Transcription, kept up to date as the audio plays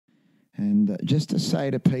And just to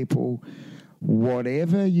say to people,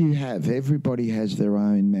 whatever you have, everybody has their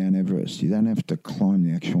own Mount Everest. You don't have to climb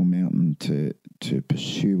the actual mountain to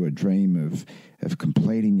pursue a dream of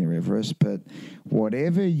completing your Everest. But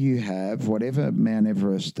whatever you have, whatever Mount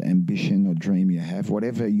Everest ambition or dream you have,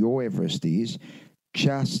 whatever your Everest is,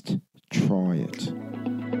 just try it.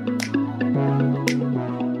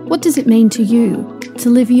 What does it mean to you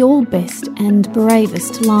to live your best and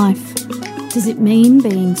bravest life? Does it mean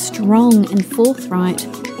being strong and forthright?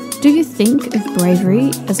 Do you think of bravery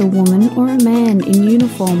as a woman or a man in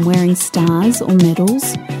uniform wearing stars or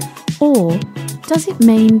medals? Or does it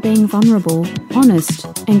mean being vulnerable, honest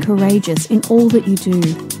and courageous in all that you do?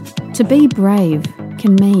 To be brave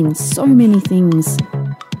can mean so many things.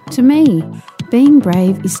 To me, being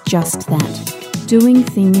brave is just that, doing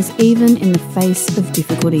things even in the face of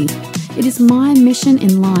difficulty. It is my mission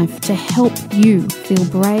in life to help you feel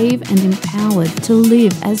brave and empowered to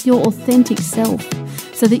live as your authentic self,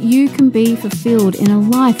 so that you can be fulfilled in a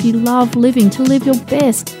life you love living, to live your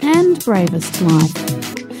best and bravest life.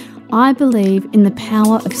 I believe in the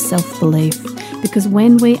power of self-belief, because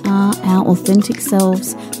when we are our authentic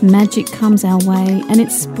selves, magic comes our way and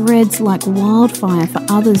it spreads like wildfire for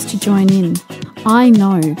others to join in. I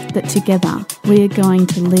know that together we are going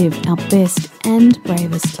to live our best and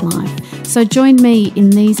bravest life. So join me in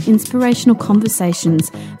these inspirational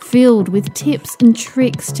conversations filled with tips and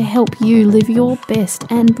tricks to help you live your best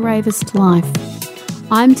and bravest life.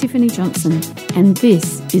 I'm Tiffany Johnson, and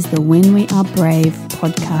this is the When We Are Brave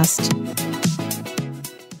podcast.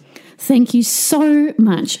 Thank you so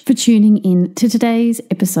much for tuning in to today's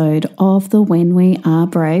episode of the When We Are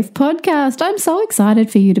Brave podcast. I'm so excited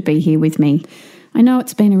for you to be here with me. I know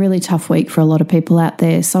it's been a really tough week for a lot of people out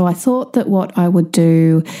there, so I thought that what I would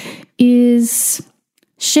do is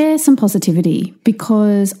share some positivity,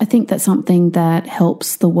 because I think that's something that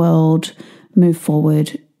helps the world move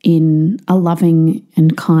forward in a loving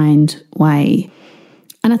and kind way.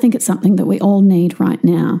 And I think it's something that we all need right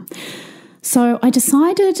now. So I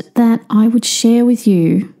decided that I would share with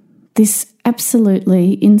you this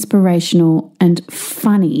absolutely inspirational and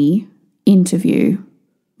funny interview.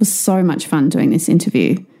 It was so much fun doing this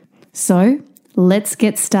interview. So let's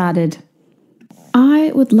get started.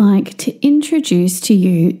 I would like to introduce to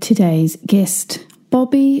you today's guest,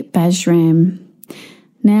 Bobby Bajram.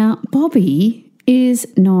 Now, Bobby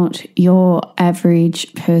is not your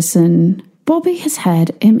average person. Bobby has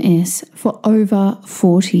had MS for over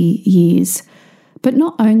 40 years. But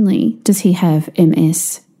not only does he have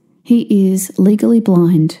MS, he is legally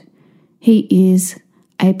blind. He is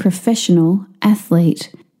a professional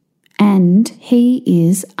athlete, and he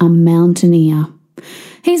is a mountaineer.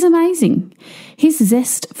 He's amazing. His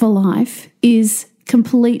zest for life is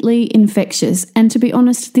completely infectious. And to be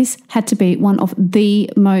honest, this had to be one of the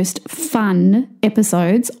most fun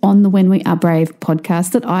episodes on the When We Are Brave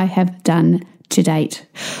podcast that I have done to date.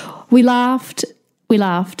 We laughed,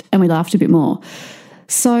 and we laughed a bit more.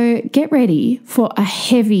 So get ready for a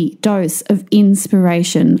heavy dose of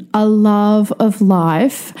inspiration, a love of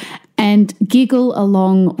life, and giggle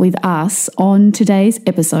along with us on today's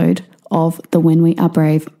episode of the When We Are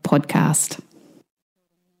Brave podcast.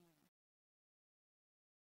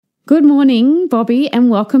 Good morning, Bobby, and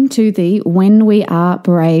welcome to the When We Are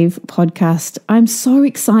Brave podcast. I'm so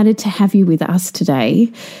excited to have you with us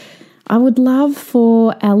today. I would love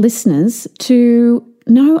for our listeners to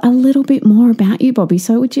know a little bit more about you, Bobby.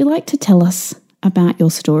 So would you like to tell us about your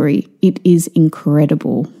story? It is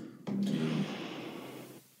incredible.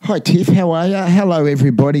 Hi, Tiff. How are you? Hello,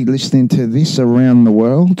 everybody listening to this around the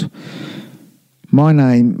world. My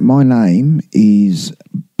name is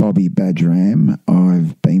Bobby Bajram.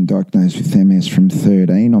 I've been diagnosed with MS from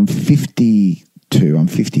 13. I'm 52. I'm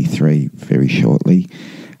 53 very shortly.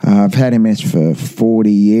 I've had MS for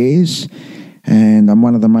 40 years, and I'm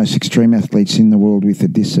one of the most extreme athletes in the world with a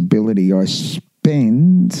disability. I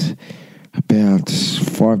spend about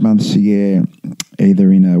 5 months a year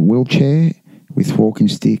either in a wheelchair with walking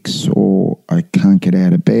sticks, or I can't get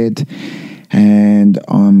out of bed, and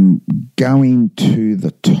I'm going to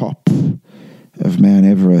the top of Mount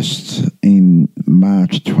Everest in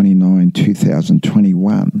March 29,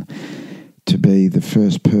 2021 to be the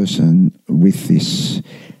first person with this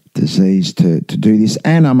disease to do this.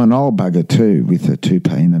 And I'm an old bugger too, with a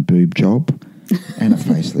toupee and a boob job and a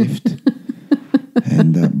facelift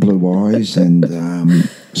and blue eyes. And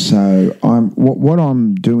so what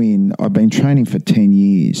I'm doing, I've been training for 10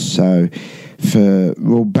 years. So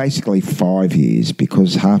basically 5 years,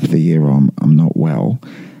 because half the year I'm not well.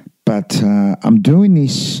 But I'm doing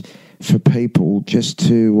this for people just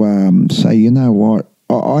to say, you know what,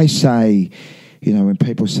 I say when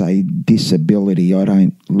people say disability, I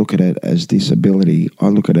don't look at it as disability. I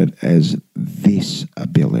look at it as this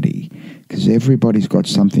ability, because everybody's got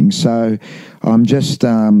something. So I'm just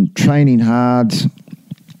training hard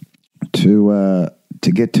to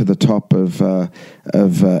get to the top of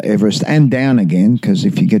Everest and down again, because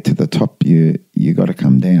if you get to the top, you got to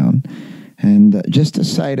come down. And just to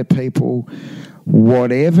say to people,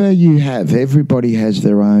 whatever you have, everybody has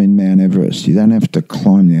their own Mount Everest. You don't have to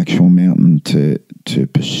climb the actual mountain to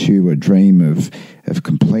pursue a dream of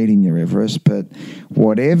completing your Everest. But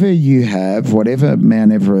whatever you have, whatever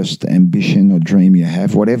Mount Everest ambition or dream you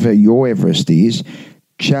have, whatever your Everest is,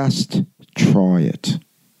 just try it.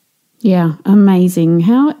 Yeah, amazing.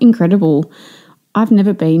 How incredible. I've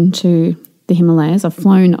never been to the Himalayas. I've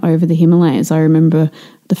flown over the Himalayas. I remember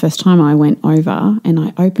the first time I went over and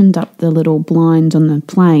I opened up the little blind on the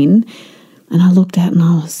plane and I looked out and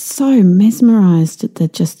I was so mesmerised at the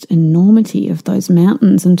just enormity of those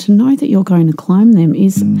mountains, and to know that you're going to climb them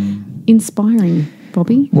is inspiring,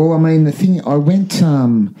 Bobby. Well, I mean, the thing, I went...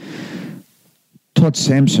 Todd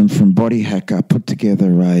Sampson from Body Hacker put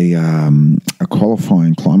together a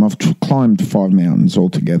qualifying climb. I've climbed 5 mountains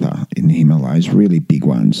altogether in the Himalayas, really big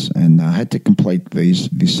ones, and I had to complete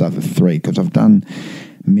this other 3 because I've done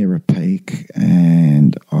Mirror Peak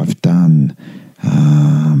and I've done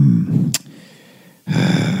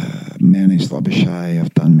Mount East Labuschagne,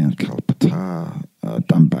 I've done Mount Kalapatar, I've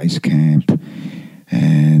done Base Camp,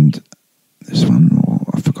 and there's one more.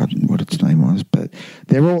 I've forgotten what its name was, but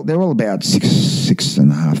they're all about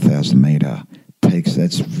 6,500 metre peaks.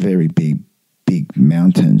 That's very big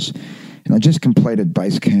mountains. And I just completed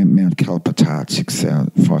Base Camp Mount Kalapatar at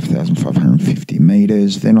 5,550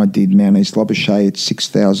 metres. Then I did Mount East Labuschagne at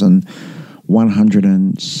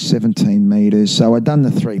 6,117 metres. So I'd done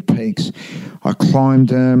the 3 peaks. I climbed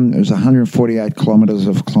them. It was 148 kilometres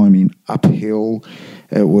of climbing uphill.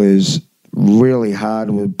 It was really hard.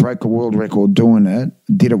 We broke a world record doing it.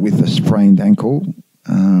 Did it with a sprained ankle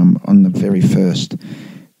on the very first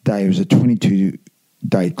day. It was a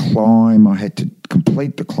 22-day climb. I had to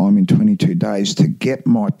complete the climb in 22 days to get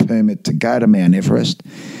my permit to go to Mount Everest,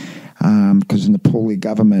 because the Nepali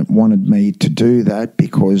government wanted me to do that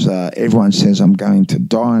because everyone says I'm going to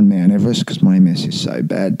die on Mount Everest because my MS is so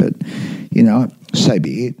bad. But, so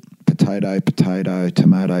be it. Potato, potato,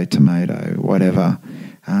 tomato, tomato, whatever.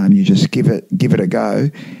 You just give it a go,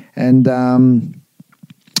 and I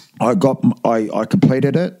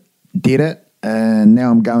completed it, did it, and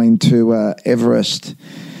now I'm going to Everest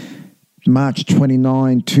March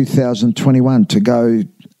 29, 2021 to go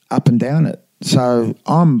up and down it. So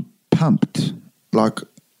I'm pumped. Like,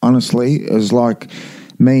 honestly, it was like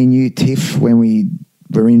me and you, Tiff, when we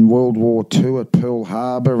were in World War II at Pearl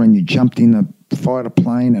Harbor and you jumped in a fighter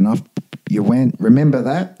plane and off you went. Remember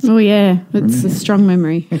that? Oh, yeah. It's a strong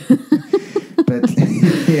memory. But,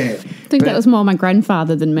 yeah. I think that was more my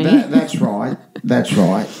grandfather than me. That's right. That's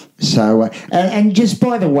right. So, and just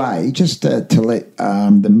by the way, just to let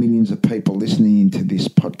the millions of people listening to this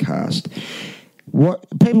podcast, what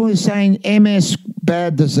people are saying, MS,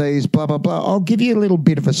 bad disease, blah, blah, blah. I'll give you a little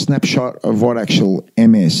bit of a snapshot of what actual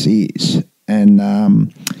MS is. And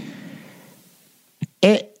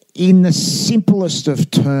in the simplest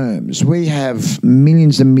of terms, we have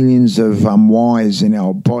millions and millions of wires in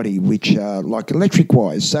our body which are like electric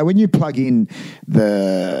wires. So when you plug in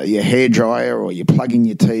your hairdryer, or you plug in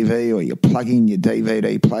your TV, or you plug in your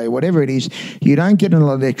DVD player, whatever it is, you don't get an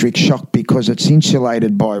electric shock because it's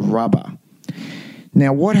insulated by rubber.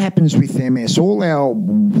 Now, what happens with MS? All our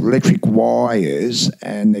electric wires,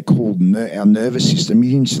 and they're called our nervous system,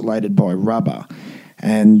 is insulated by rubber.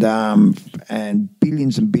 And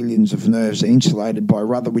billions and billions of nerves are insulated by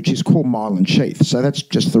rubber, which is called myelin sheath. So that's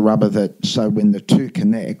just the rubber so when the two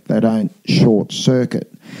connect, they don't short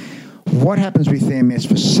circuit. What happens with MS,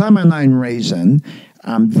 for some unknown reason,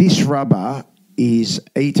 this rubber is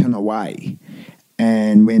eaten away.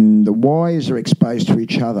 And when the wires are exposed to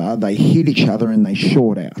each other, they hit each other and they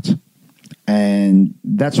short out. And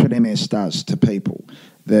that's what MS does to people.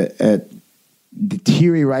 It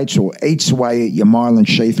deteriorates or eats away at your myelin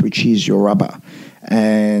sheath, which is your rubber.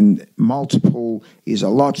 And multiple is a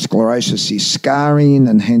lot. Sclerosis is scarring,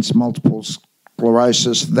 and hence multiple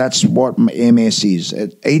sclerosis. That's what MS is.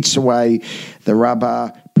 It eats away the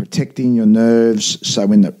rubber, protecting your nerves. So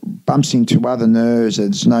when it bumps into other nerves,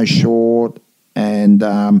 there's no short, and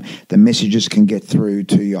the messages can get through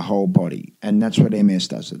to your whole body. And that's what MS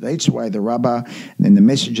does. It eats away the rubber, and then the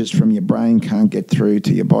messages from your brain can't get through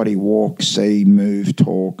to your body, walk, see, move,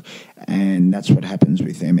 talk, and that's what happens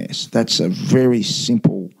with MS. That's a very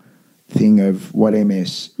simple thing of what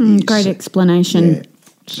MS is. Great explanation. Yeah.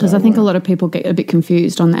 Because I think a lot of people get a bit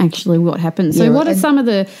confused on actually what happens. So what are some of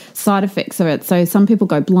the side effects of it? So some people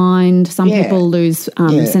go blind, some people lose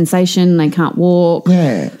sensation, they can't walk.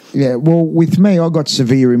 Yeah. Well, with me, I got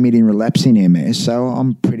severe remitting relapsing MS, so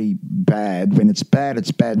I'm pretty bad. When it's bad,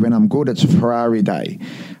 it's bad. When I'm good, it's a Ferrari day.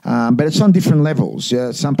 But it's on different levels.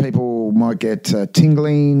 Yeah, some people might get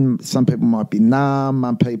tingling. Some people might be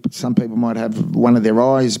numb. Some people might have one of their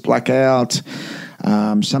eyes black out.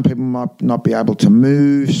 Some people might not be able to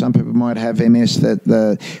move. Some people might have MS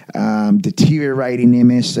deteriorating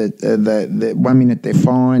MS that 1 minute they're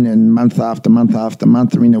fine and month after month after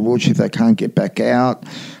month they're in a wheelchair, they can't get back out.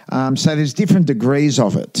 So there's different degrees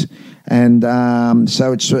of it, and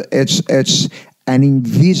so it's an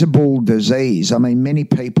invisible disease. I mean, many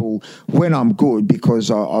people, when I'm good, because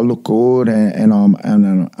I look good and I'm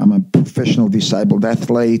a professional disabled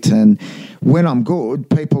athlete, and when I'm good,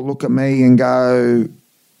 people look at me and go,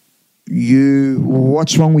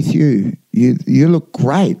 what's wrong with you? You look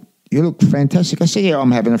great. You look fantastic. I say, yeah,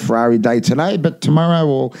 I'm having a Ferrari day today, but tomorrow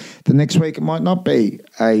or the next week it might not be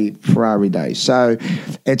a Ferrari day. So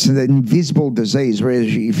it's an invisible disease, whereas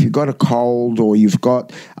if you've got a cold or you've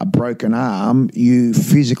got a broken arm, you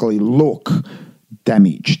physically look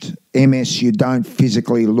damaged. MS, you don't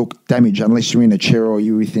physically look damaged unless you're in a chair or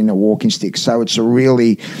you're within a walking stick. So it's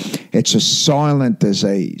a silent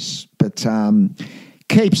disease. But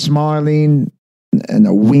keep smiling, and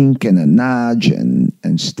a wink and a nudge and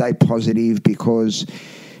stay positive, because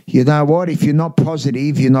you know what? If you're not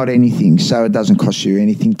positive, you're not anything. So it doesn't cost you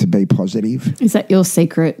anything to be positive. Is that your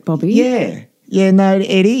secret, Bobby? Yeah. Yeah, no,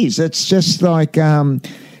 it is. It's just like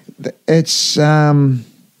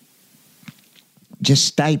just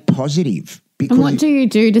stay positive. And what do you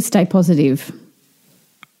do to stay positive?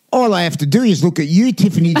 All I have to do is look at you,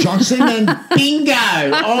 Tiffany Johnson, and bingo!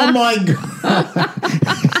 Oh, my God.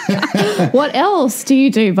 What else do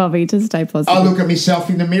you do, Bobby, to stay positive? I look at myself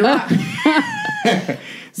in the mirror.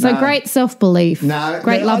 So great self-belief,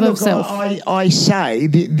 great love of self. I say,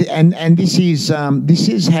 and this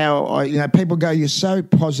is how people go, you're so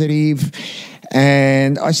positive.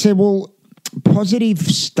 And I say, well, positive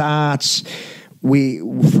starts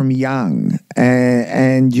from young.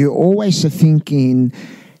 And you're always thinking,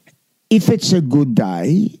 if it's a good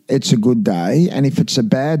day, it's a good day. And if it's a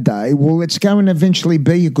bad day, well, it's going to eventually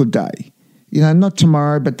be a good day. Not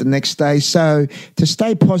tomorrow, but the next day. So to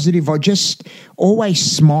stay positive, I just always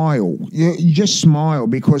smile. You just smile,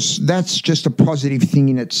 because that's just a positive thing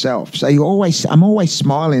in itself. So I'm always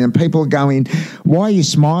smiling, and people are going, why are you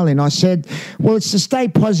smiling? I said, well, it's to stay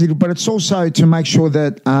positive, but it's also to make sure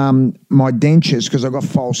that my dentures, because I've got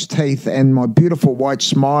false teeth, and my beautiful white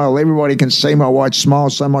smile, everybody can see my white smile.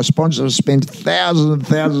 So my sponsors spend thousands and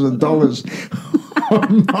thousands of dollars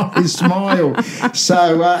on my smile.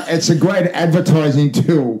 So it's a great advertising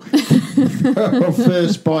tool for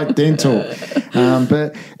First Bite Dental.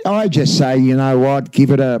 But I just say, you know what, give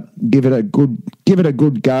it a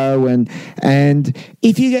good go, and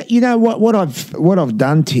if you get, what I've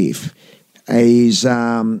done, Tiff, is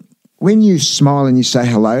when you smile and you say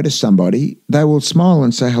hello to somebody, they will smile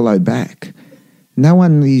and say hello back. No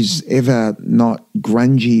one is ever not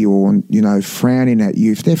grungy or, frowning at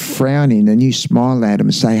you. If they're frowning and you smile at them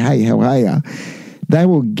and say, hey, how are you? They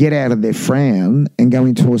will get out of their frown and go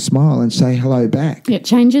into a smile and say hello back. It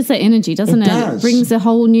changes the energy, doesn't it? It brings a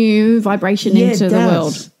whole new vibration into the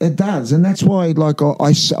world. It does. And that's why,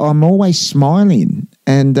 I'm always smiling.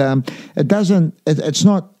 And it's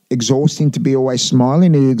not exhausting to be always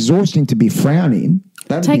smiling. It's exhausting to be frowning.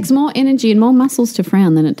 It takes more energy and more muscles to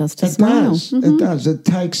frown than it does to smile. It does. It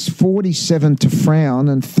takes 47 to frown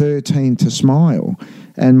and 13 to smile.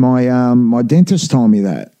 And my dentist told me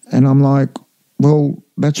that. And I'm like, well,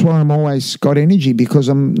 that's why I'm always got energy, because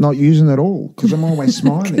I'm not using it all, because I'm always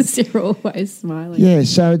smiling. Because you're always smiling. Yeah,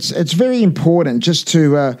 so it's very important just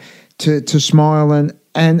to smile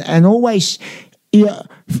and always. Yeah,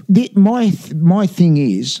 my thing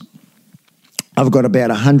is, I've got about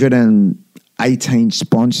 118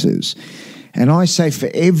 sponsors, and I say for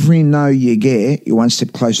every no you get, you're one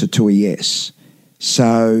step closer to a yes.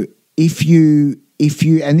 So if you,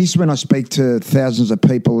 and this is when I speak to thousands of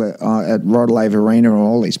people at Rod Laver Arena or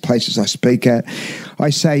all these places I speak at, I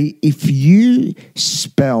say, if you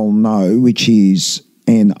spell no, which is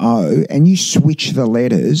N-O, and you switch the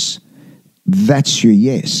letters, that's your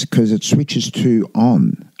yes, because it switches to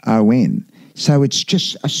on, O-N. So it's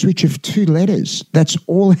just a switch of two letters. That's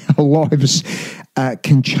all our lives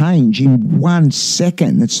can change in 1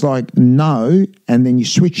 second. It's like no, and then you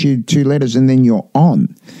switch your two letters, and then you're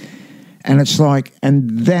on. And it's like, and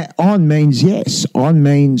that on means yes. On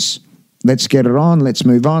means let's get it on. Let's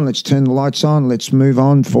move on. Let's turn the lights on. Let's move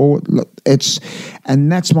on forward.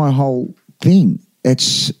 And that's my whole thing.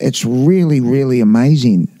 It's really, really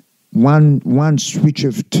amazing. One switch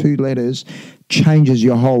of 2 letters changes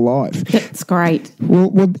your whole life. That's great.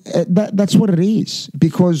 Well, that's what it is.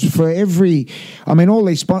 Because for all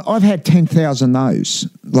these I've had 10,000 no's.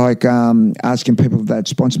 Like asking people if they'd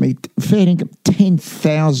sponsor me. Fair income,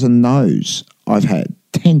 10,000 no's I've had.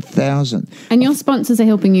 10,000. And your sponsors are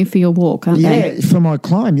helping you for your walk, aren't they? Yeah, for my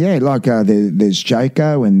climb, yeah. Like there's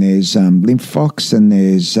Jayco and there's Lymphox and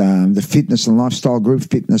there's the fitness and lifestyle group,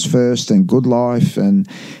 Fitness First and Good Life and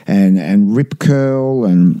Rip Curl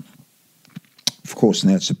and of course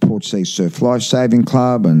now it supports the Surf Life Saving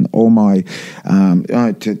Club and all my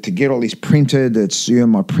to get all this printed. It's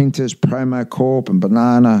my printers, Promo Corp and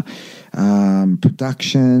Banana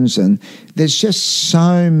Productions, and there's just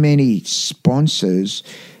so many sponsors.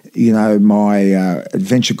 My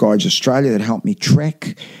Adventure Guides Australia that help me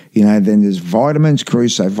trek. Then there's vitamins,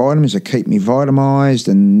 Caruso Vitamins that keep me vitamised,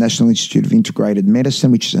 and National Institute of Integrated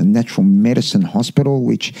Medicine, which is a natural medicine hospital,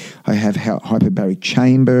 which I have hyperbaric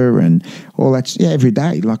chamber and all that. Yeah, every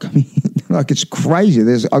day. Like it's crazy.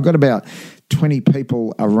 I've got about 20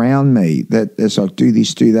 people around me that there's like do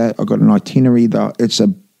this, do that. I've got an itinerary. It's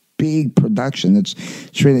a big production. It's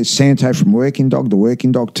really Santo from Working Dog, the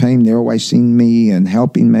Working Dog team. They're always seeing me and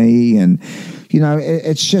helping me, and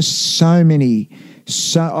it's just so many.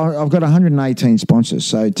 So I've got 118 sponsors.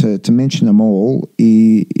 So to mention them all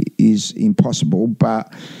is impossible,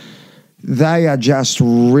 but they are just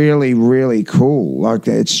really, really cool. Like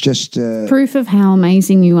it's just proof of how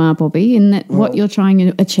amazing you are, Bobby, and that what you're trying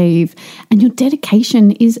to achieve, and your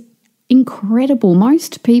dedication is incredible.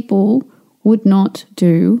 Most people would not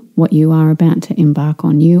do what you are about to embark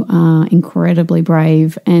on. You are incredibly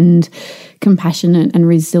brave and compassionate and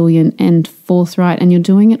resilient and forthright, and you're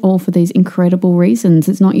doing it all for these incredible reasons.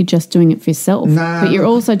 It's not you just doing it for yourself, but you're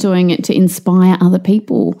also doing it to inspire other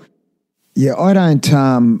people. Yeah, I don't,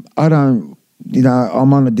 I'm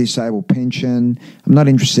on a disabled pension. I'm not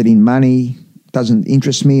interested in money. Doesn't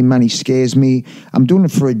interest me. Money scares me. I'm doing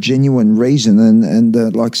it for a genuine reason. And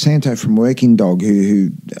like Santo from Working Dog,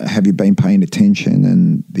 who have you been paying attention,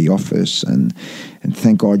 and The Office, and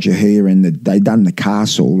thank God you're here. And they done the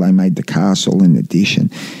castle. They made the castle in addition.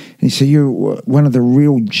 And he said, you're one of the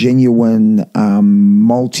real genuine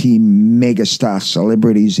multi-megastar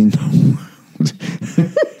celebrities in the world.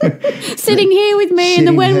 Sitting here with me in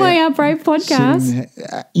the When We Are Brave podcast.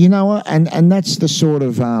 You know what? And that's the sort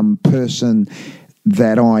of person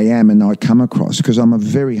that I am and I come across, because I'm a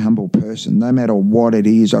very humble person. No matter what it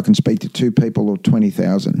is, I can speak to 2 people or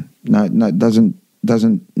 20,000. No, no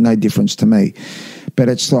difference to me. But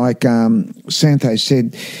it's like Santo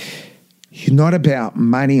said, you're not about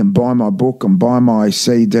money and buy my book and buy my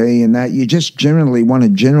CD and that. You just generally want to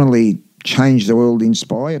change the world,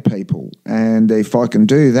 inspire people. And if I can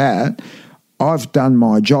do that, I've done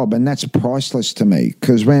my job, and that's priceless to me.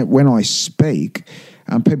 Because when I speak,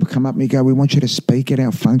 people come up and go, we want you to speak at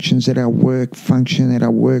our functions, at our work function, at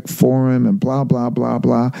our work forum, and blah, blah, blah,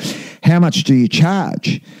 blah. How much do you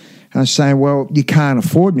charge? And I was saying, well, you can't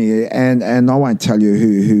afford me, and I won't tell you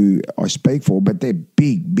who I speak for, but they're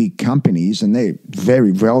big companies, and they're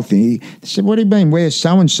very wealthy. They said, what do you mean, we're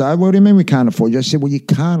so-and-so? What do you mean we can't afford you? I said, well, you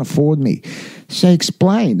can't afford me. So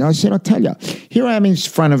explain. I said, I'll tell you. Here I am in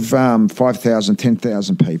front of 5,000,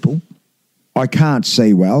 10,000 people. I can't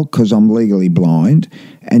see well because I'm legally blind,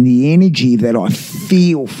 and the energy that I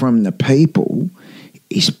feel from the people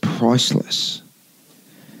is priceless.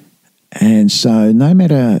 And so no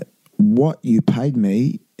matter what you paid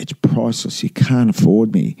me, it's priceless. You can't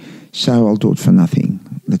afford me. So I'll do it for nothing.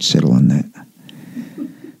 Let's settle on that.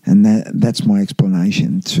 And that's my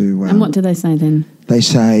explanation to... and what do they say then? They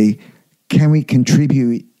say, can we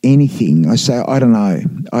contribute anything? I say, I don't know.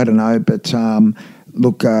 But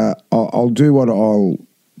look, I'll do what I'll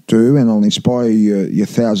do, and I'll inspire your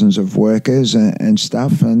thousands of workers and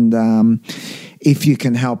stuff. And if you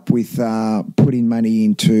can help with putting money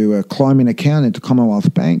into a climbing account into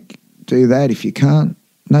Commonwealth Bank, do that. If you can't,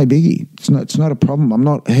 no biggie. It's not a problem. I'm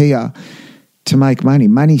not here to make money.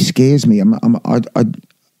 Money scares me. I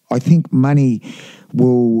think money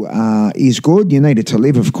is good. You need it to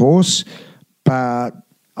live, of course, but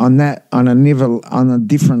on a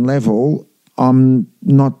different level, I'm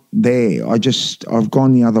not there. I've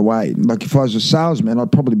gone the other way. Like if I was a salesman,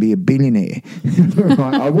 I'd probably be a billionaire.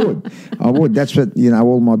 I would. That's what,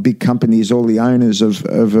 all my big companies, all the owners of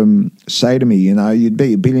say to me, you'd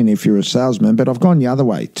be a billionaire if you're a salesman. But I've gone the other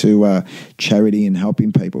way to charity and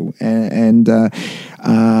helping people. And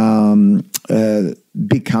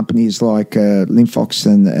big companies like Linfox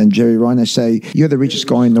and Jerry Ryan, they say, you're the richest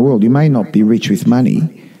guy in the world. You may not be rich with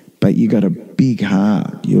money, but you got a big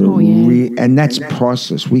heart. And that's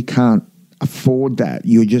priceless. We can't afford that.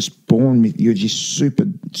 You're just born with, you're just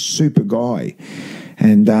super guy.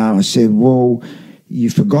 And I said, well,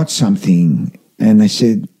 you forgot something. And they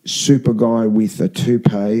said, super guy with a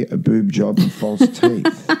toupee, a boob job, and false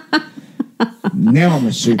teeth. Now I'm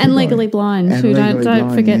a super and guy. Legally blind too.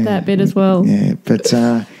 Don't forget that bit as well. Yeah, but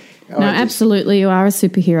no, absolutely, you are a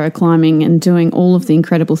superhero climbing and doing all of the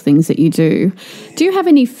incredible things that you do. Do you have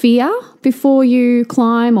any fear before you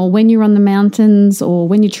climb, or when you're on the mountains, or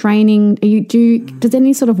when you're training? Does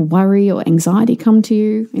any sort of worry or anxiety come to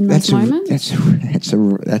you in those moments? That's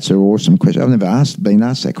an awesome question. I've never been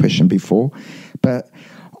asked that question before, but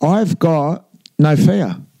I've got no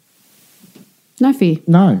fear. No fear.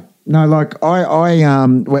 No, like I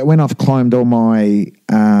when I've climbed all my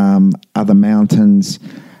other mountains,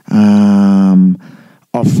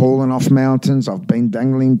 I've fallen off mountains. I've been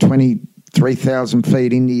dangling 23,000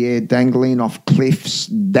 feet in the air, dangling off cliffs,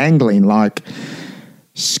 dangling like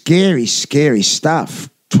scary stuff.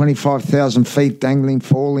 25,000 feet dangling,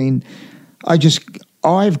 falling. I said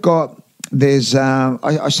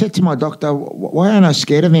to my doctor, why aren't I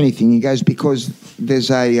scared of anything? He goes, because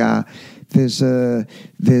there's a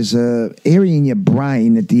area in your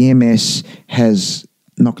brain that the MS has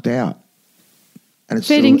knocked out. And it's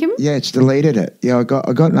it's deleted it. Yeah, I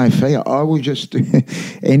got no fear. I will just do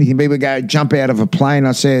anything. People go jump out of a plane.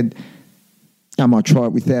 I said, I might try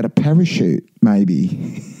it without a parachute,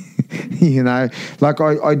 maybe. Like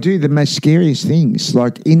I do the most scariest things.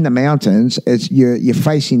 Like in the mountains, it's you're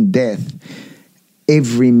facing death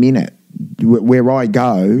every minute. Where I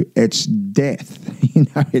go, it's death.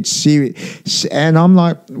 It's serious. And I'm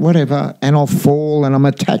like, whatever. And I'll fall, and I'm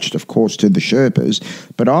attached, of course, to the Sherpas,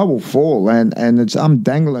 but I will fall. And I'm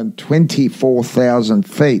dangling 24,000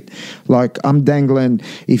 feet. Like I'm dangling,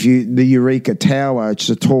 the Eureka Tower, it's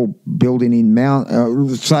a tall building in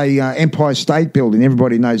Empire State Building.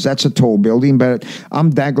 Everybody knows that's a tall building, but I'm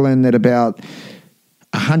dangling at about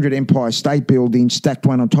 100 Empire State Buildings stacked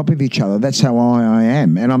one on top of each other. That's how I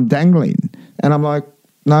am. And I'm dangling. And I'm like,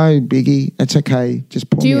 no, Biggie, it's okay.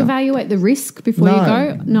 Just pull me up. Do you evaluate the risk before you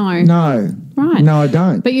go? No. Right. No, I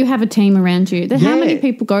don't. But you have a team around you. How many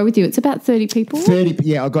people go with you? It's about 30 people? 30,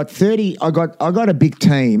 yeah. I got 30. I got a big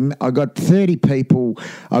team. I got 30 people.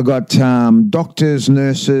 I got doctors,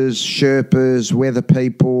 nurses, Sherpas, weather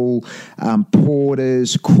people,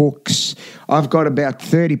 porters, cooks. I've got about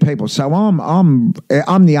 30 people. So I'm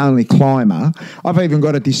the only climber. I've even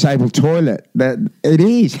got a disabled toilet. It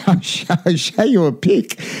is. I'll show you a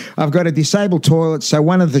pic. I've got a disabled toilet. So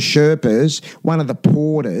one of the Sherpas, one of the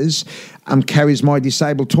porters, carries my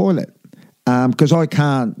disabled toilet because I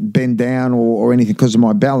can't bend down or anything because of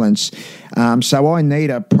my balance. So I need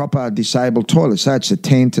a proper disabled toilet. So it's a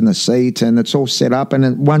tent and a seat, and it's all set up.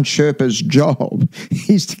 And one Sherpa's job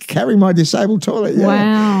is to carry my disabled toilet. Yeah.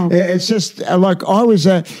 Wow. It's just like I was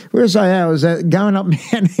going up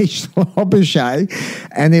Mount East Labouchere,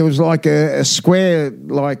 and there was like a square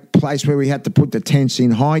like place where we had to put the tents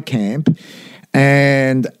in high camp,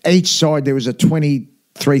 and each side there was a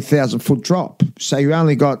 23,000 foot drop. So you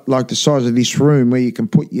only got like the size of this room where you can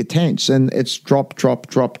put your tents, and it's drop,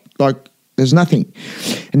 like there's nothing.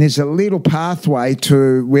 And there's a little pathway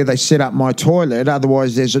to where they set up my toilet,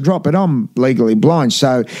 otherwise there's a drop. But I'm legally blind,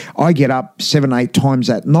 so I get up 7-8 times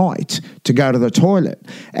at night to go to the toilet.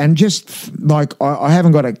 And just like I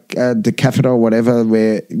haven't got a decatheter or whatever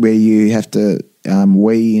where you have to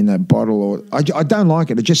wee in a bottle, or I don't like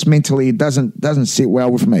it. It just mentally doesn't sit well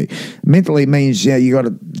with me. Mentally means you got a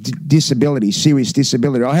disability, serious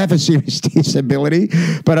disability. I have a serious disability,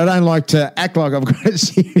 but I don't like to act like I've got a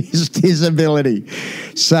serious disability.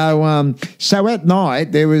 So at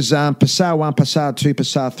night there was Passar 1, Passar 2,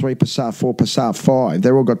 Passar 3, Passar 4, Passar 5.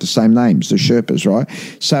 They're all got the same names, the Sherpas, right?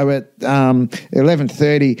 So at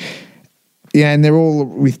 11:30. Yeah, and they're all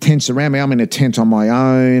with tents around me. I'm in a tent on my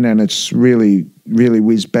own, and it's really, really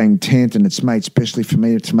whiz-bang tent, and it's made specially for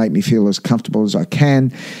me to make me feel as comfortable as I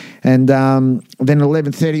can. And then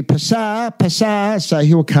 11:30, Passar. So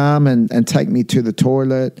he'll come and take me to the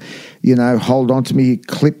toilet, hold on to me,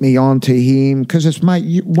 clip me onto him, because it's,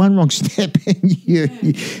 mate, one wrong step and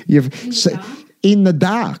you've... in the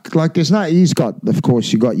dark. Like he's got, of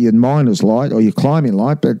course, you got your miner's light or your climbing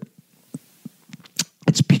light, but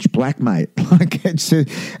it's pitch black, mate.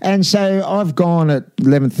 And so I've gone at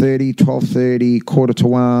 11:30, 12:30,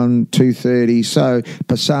 1:45, 2:30. So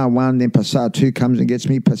Passar 1, then Passar 2 comes and gets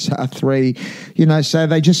me, Passar 3. So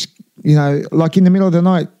they just, like in the middle of the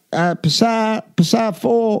night, Passar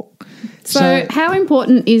 4. So how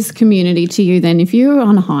important is community to you then? If you're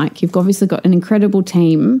on a hike, you've obviously got an incredible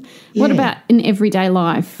team. Yeah. What about in everyday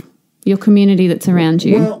life, your community that's around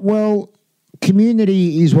you? Well,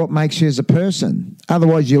 community is what makes you as a person.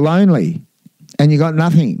 Otherwise, you're lonely and you got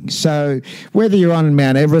nothing. So whether you're on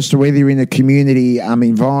Mount Everest or whether you're in a community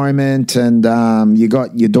environment and you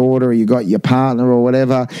got your daughter or you got your partner or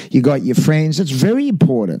whatever, you got your friends, it's very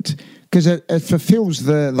important because it fulfills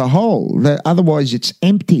the whole. Otherwise, it's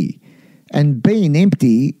empty. And being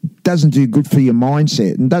empty doesn't do good for your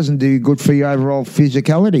mindset and doesn't do good for your overall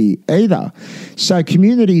physicality either. So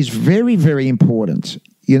community is very, very important.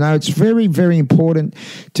 It's very, very important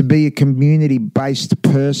to be a community-based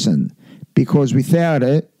person because without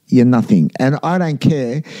it, you're nothing. And I don't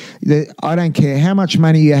care. I don't care how much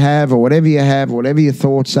money you have or whatever you have, whatever your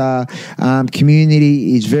thoughts are.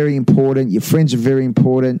 Community is very important. Your friends are very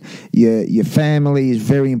important. Your family is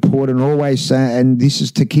very important. Always, and this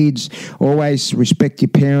is to kids, always respect your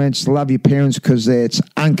parents, love your parents because it's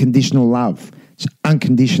unconditional love. It's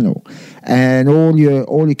unconditional. And all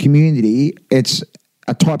your community, it's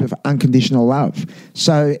a type of unconditional love.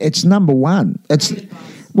 So it's number one. It's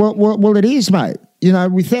well, it is, mate.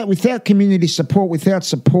 Without community support, without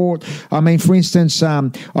support, for instance,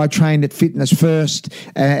 I trained at Fitness First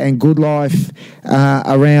and Good Life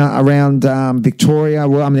around Victoria.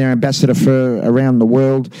 Well, I'm their ambassador for around the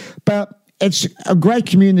world. But it's a great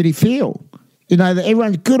community feel. That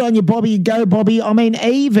everyone's good on you, Bobby. Go, Bobby.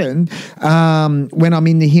 Even when I'm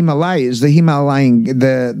in the Himalayas, the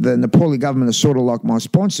Nepali government is sort of like my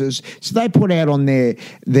sponsors. So they put out on their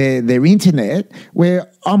internet where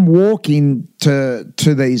I'm walking to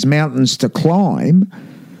these mountains to climb.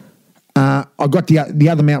 I got the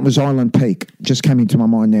other mountain was Island Peak. Just came into my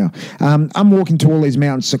mind now. I'm walking to all these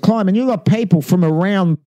mountains to climb, and you've got people from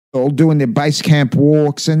around all doing their base camp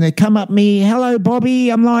walks, and they come up me, hello, Bobby.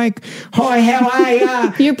 I'm like, hi, how are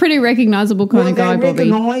you? You're a pretty recognisable kind of guy, Bobby.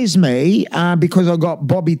 They recognise me because I got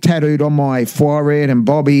Bobby tattooed on my forehead and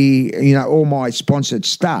Bobby, all my sponsored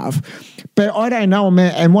stuff. But I don't know,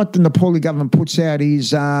 man. And what the Nepali government puts out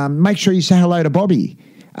is make sure you say hello to Bobby.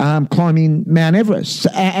 Climbing Mount Everest,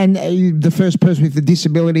 and the first person with a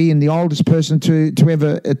disability and the oldest person to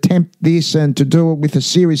ever attempt this and to do it with a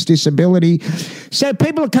serious disability. So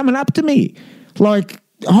people are coming up to me like,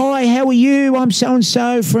 hi, how are you? I'm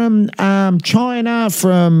so-and-so from China,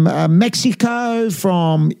 from Mexico,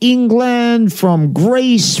 from England, from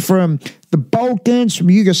Greece, from the Balkans, from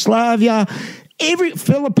Yugoslavia,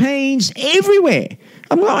 Philippines, everywhere.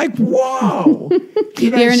 I'm like, whoa.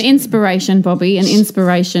 You're an inspiration, Bobby, an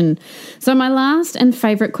inspiration. So my last and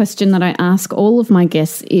favourite question that I ask all of my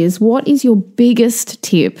guests is, what is your biggest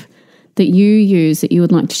tip that you use that you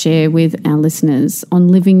would like to share with our listeners on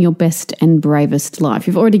living your best and bravest life?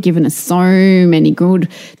 You've already given us so many good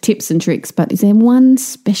tips and tricks, but is there one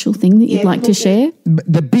special thing that you'd like to share?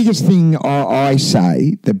 The biggest thing I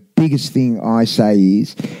say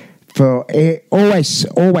is,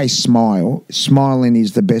 always smile. Smiling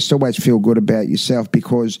is the best. Always feel good about yourself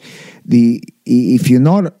because if you're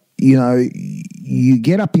not, you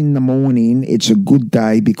get up in the morning, it's a good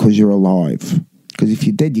day because you're alive. Because if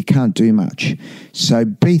you're dead, you can't do much. So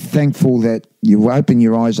be thankful that you open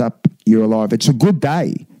your eyes up, you're alive. It's a good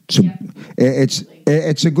day.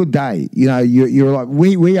 It's a good day. You're like,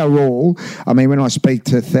 we are all, when I speak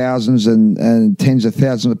to thousands and tens of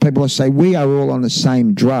thousands of people, I say we are all on the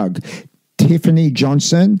same drug. Tiffany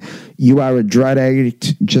Johnson, you are a drug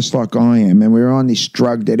addict just like I am, and we're on this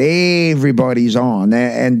drug that everybody's on.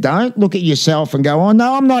 And don't look at yourself and go, oh,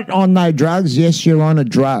 no, I'm not on no drugs. Yes, you're on a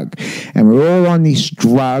drug. And we're all on this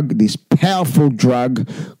drug, this powerful drug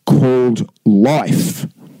called life.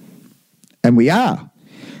 And we are.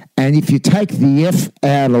 And if you take the F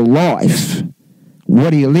out of life,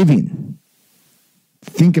 what are you living?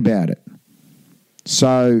 Think about it.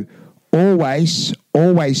 So always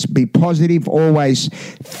be positive. Always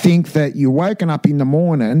think that you're woken up in the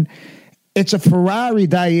morning. It's a Ferrari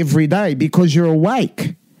day every day because you're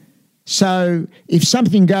awake. So if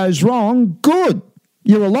something goes wrong, good.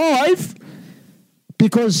 You're alive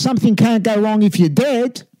because something can't go wrong if you're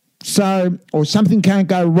dead. Or something can't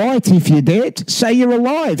go right if you're dead. So you're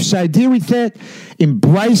alive. So deal with it,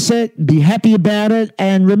 embrace it, be happy about it,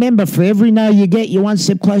 and remember, for every no you get, you're one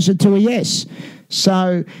step closer to a yes.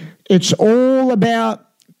 So It's all about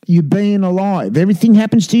you being alive. Everything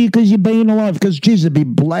happens to you because you're being alive. Because, geez, it'd be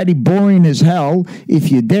bloody boring as hell if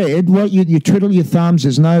you're dead. Well, you twiddle your thumbs.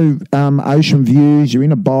 There's no ocean views. You're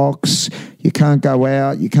in a box. You can't go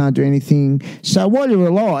out. You can't do anything. So while you're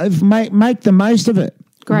alive, make the most of it.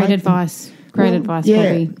 Great advice. Great advice,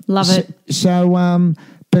 Bobby. Love it. So,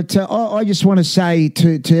 but I just want to say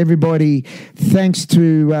to everybody, thanks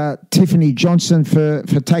to Tiffany Johnson for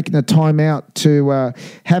taking the time out to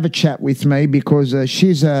have a chat with me, because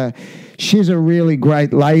she's a really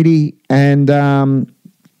great lady, and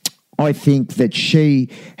I think that she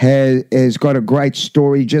has got a great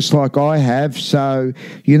story just like I have. So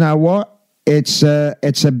you know what? It's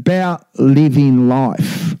about living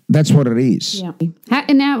life. That's what it is. Yeah.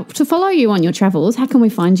 And now, to follow you on your travels, how can we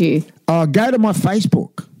find you? Go to my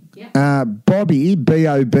Facebook. Yeah. Bobby,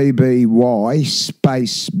 Bobby,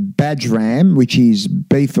 space Badram, which is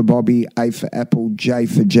B for Bobby, A for Apple, J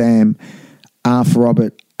for Jam, R for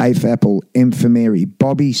Robert, A for Apple, M for Mary.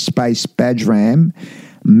 Bobby space Badram,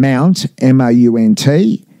 Mount, MOUNT,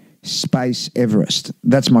 space Everest.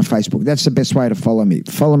 That's my Facebook. That's the best way to follow me.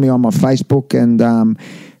 Follow me on my Facebook, and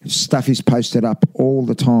stuff is posted up all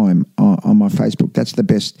the time on my Facebook. That's the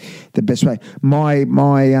best way. My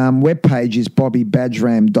webpage is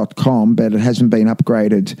bobbybadram.com, but it hasn't been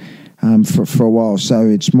upgraded for a while, so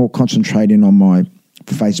it's more concentrating on my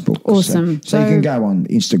Facebook. Awesome. So you can go on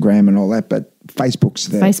Instagram and all that, but Facebook's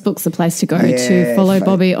the place to go to follow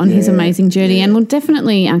Bobby on his amazing journey. And we'll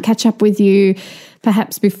definitely catch up with you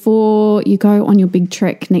perhaps before you go on your big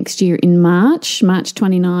trek next year in March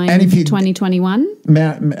 29, 2021.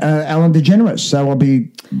 Ellen DeGeneres. So I'll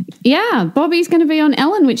be... Yeah, Bobby's going to be on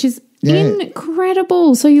Ellen, which is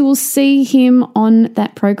incredible. So you will see him on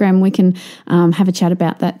that program. We can have a chat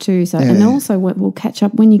about that too. So and also we'll catch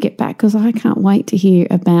up when you get back, because I can't wait to hear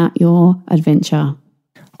about your adventure.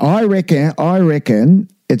 I reckon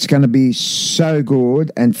it's going to be so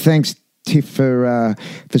good. And thanks, Tiff, for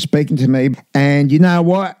speaking to me. And you know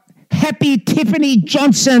what? Happy Tiffany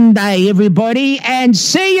Johnson Day, everybody, and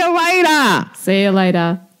see you later. See you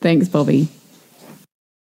later. Thanks, Bobby.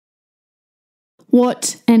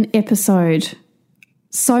 What an episode.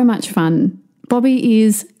 So much fun. Bobby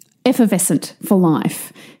is effervescent for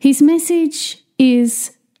life. His message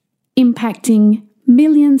is impacting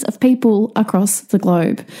millions of people across the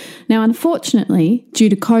globe. Now, unfortunately, due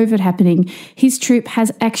to COVID happening, his trip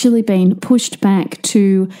has actually been pushed back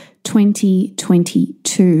to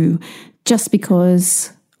 2022, just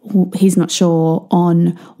because he's not sure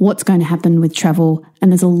on what's going to happen with travel, and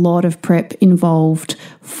there's a lot of prep involved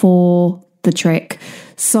for the trek.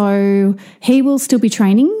 So he will still be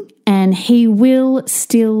training, and he will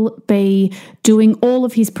still be doing all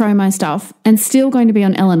of his promo stuff and still going to be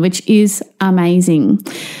on Ellen, which is amazing.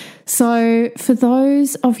 So for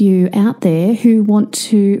those of you out there who want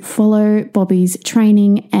to follow Bobby's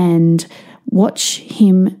training and watch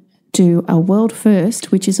him do a world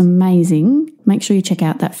first, which is amazing, make sure you check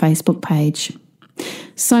out that Facebook page.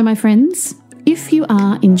 So my friends, if you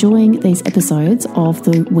are enjoying these episodes of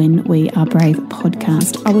the When We Are Brave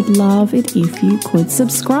podcast, I would love it if you could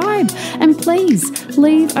subscribe and please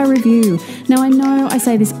leave a review. Now, I know I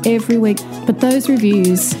say this every week, but those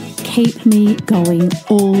reviews keep me going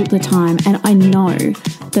all the time. And I know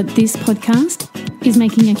that this podcast is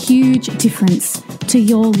making a huge difference to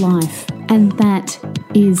your life. And that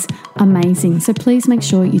is amazing. So please make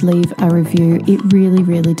sure you leave a review. It really,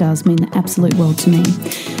 really does mean the absolute world to me.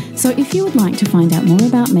 So if you would like to find out more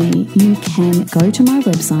about me, you can go to my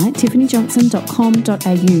website,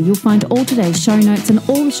 tiffanyjohnson.com.au. You'll find all today's show notes and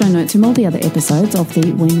all the show notes from all the other episodes of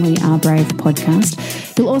the When We Are Brave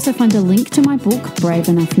podcast. You'll also find a link to my book, Brave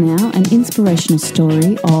Enough Now, an inspirational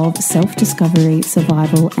story of self-discovery,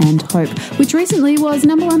 survival and hope, which recently was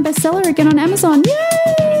 #1 bestseller again on Amazon.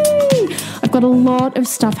 Yay! I've got a lot of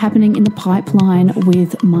stuff happening in the pipeline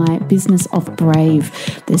with my business of Brave.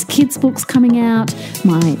 There's kids' books coming out.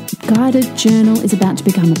 My guided journal is about to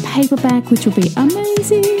become a paperback, which will be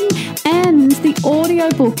amazing. And the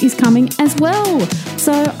audiobook is coming as well.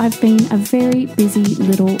 So I've been a very busy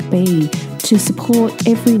little bee to support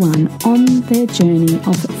everyone on their journey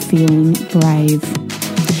of feeling brave.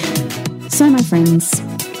 So my friends,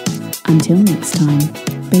 until next time,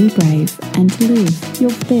 be brave and live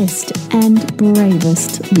your best and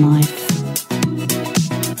bravest life.